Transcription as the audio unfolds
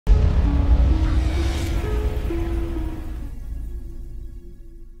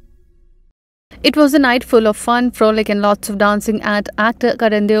It was a night full of fun, frolic and lots of dancing at actor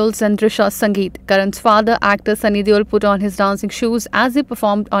Karan Deol's and Drisha's sangeet. Karan's father, actor Sunny Deol, put on his dancing shoes as he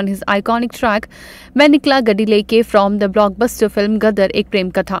performed on his iconic track Main Nikla Gaddi Leke from the blockbuster film Gadar,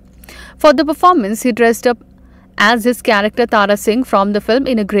 Prem Katha. For the performance, he dressed up as his character Tara Singh from the film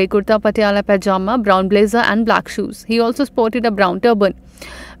in a grey kurta, patiala pajama, brown blazer and black shoes. He also sported a brown turban.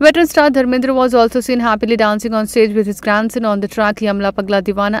 Veteran star Dharmendra was also seen happily dancing on stage with his grandson on the track Yamla Pagla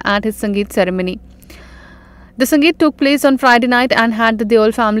Divana at his sangeet ceremony. The sangeet took place on Friday night and had the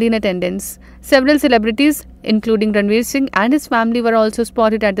Deol family in attendance. Several celebrities, including Ranveer Singh and his family, were also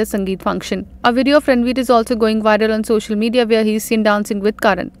spotted at the sangeet function. A video of Ranveer is also going viral on social media where he is seen dancing with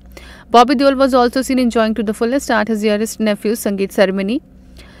Karan. Bobby Deol was also seen enjoying to the fullest at his youngest nephew's sangeet ceremony.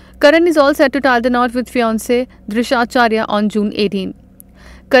 Karan is all set to tie the knot with fiancée Drisha Acharya on June 18.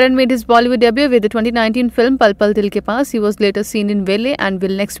 Karan made his Bollywood debut with the 2019 film Pal Pal Dil Ke Paas. He was later seen in Vele and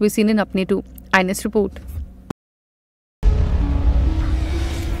will next be seen in Apne 2. INS report.